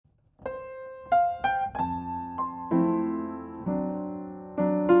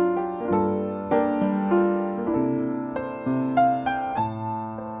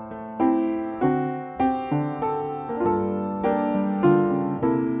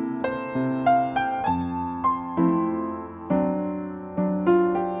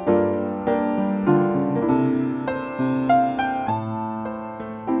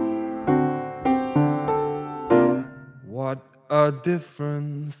a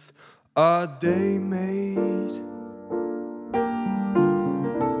difference a day made.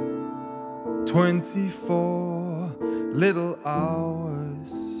 24 little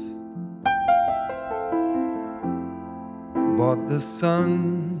hours, but the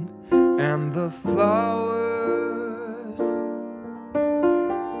sun and the flowers,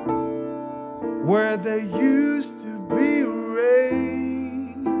 where there used to be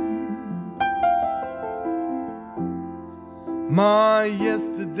rain, my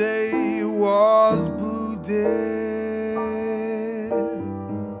yesterday was blue day.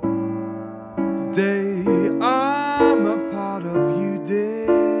 Today I'm a part of you,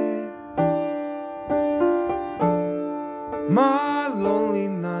 dear. My lonely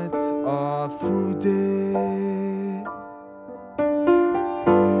nights are through, dear,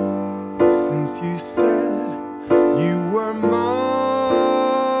 since you said you were mine.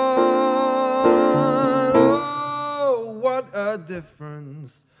 Oh, what a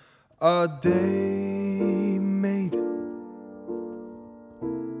difference a day made.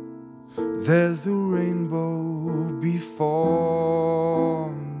 There's a rainbow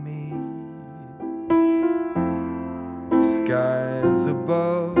before me, skies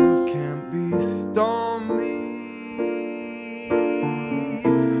above can't be stormy.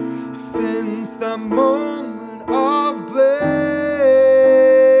 Since the moment of bliss,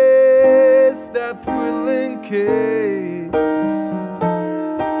 that thrilling kiss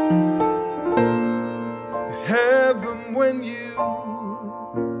is heaven when you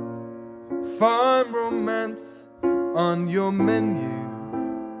find romance on your menu.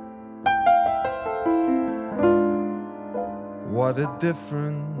 What a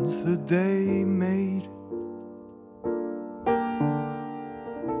difference a day made.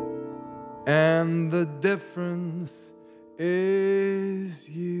 And the difference is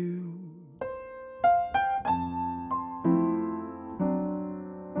you.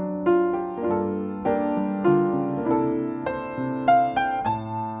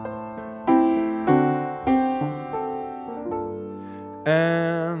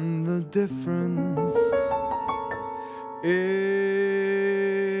 And the difference is